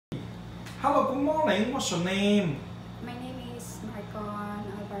Hello, good morning. What's your name? My name is Maricon,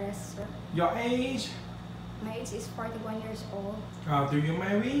 sir. Your age? My age is 41 years old. Do you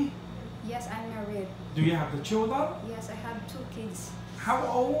marry? Yes, I'm married. Do you have the children? Yes, I have 2 kids. How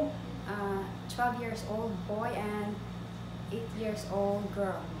old? 12 years old boy and 8 years old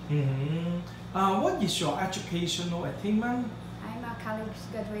girl. What is your educational attainment? I'm a college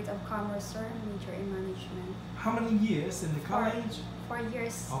graduate of commerce, sir, major in management. How many years in the college? 4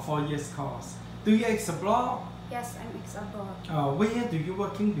 years. 4 years course. Do you explore? Yes, I'm ex-abroad. Where do you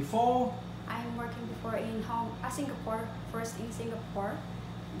working before? I'm working before in Singapore, first in Singapore.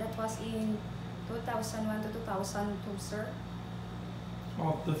 That was in 2001 to 2002, sir.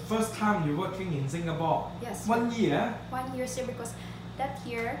 The first time you're working in Singapore? Yes. 1 year? 1 year, sir, because that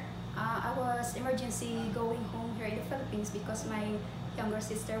year I was emergency going home here in the Philippines because my younger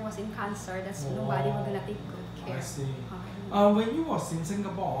sister was in cancer. That's nobody was gonna take good care. I see. When you was in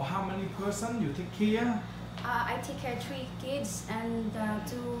Singapore, how many person you take care? I take care 3 kids and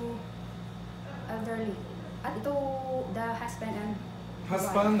 2 elderly. The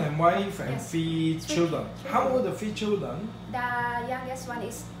husband and wife and yes. 3 children. How old are the 3 children? The youngest one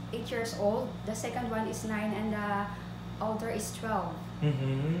is 8 years old, the second one is 9, and the older is 12.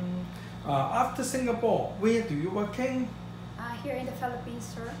 After Singapore, where do you working? Here in the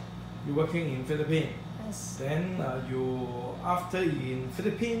Philippines, sir. You working in Philippines? Yes. Then you after in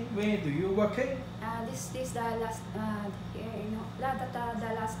Philippines, where do you working? This the last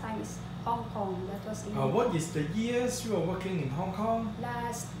the last time is Hong Kong. That was in what is the years you are working in Hong Kong?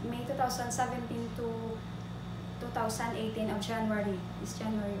 Last May 2017 to 2018 of January. It's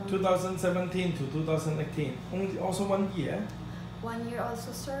January 1. 2017 to 2018. Only also 1 year? 1 year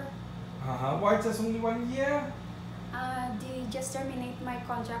also, sir. Why just only 1 year? They just terminate my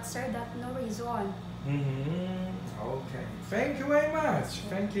contract, sir. That no reason. Okay. Thank you very much.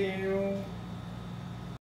 Thank you.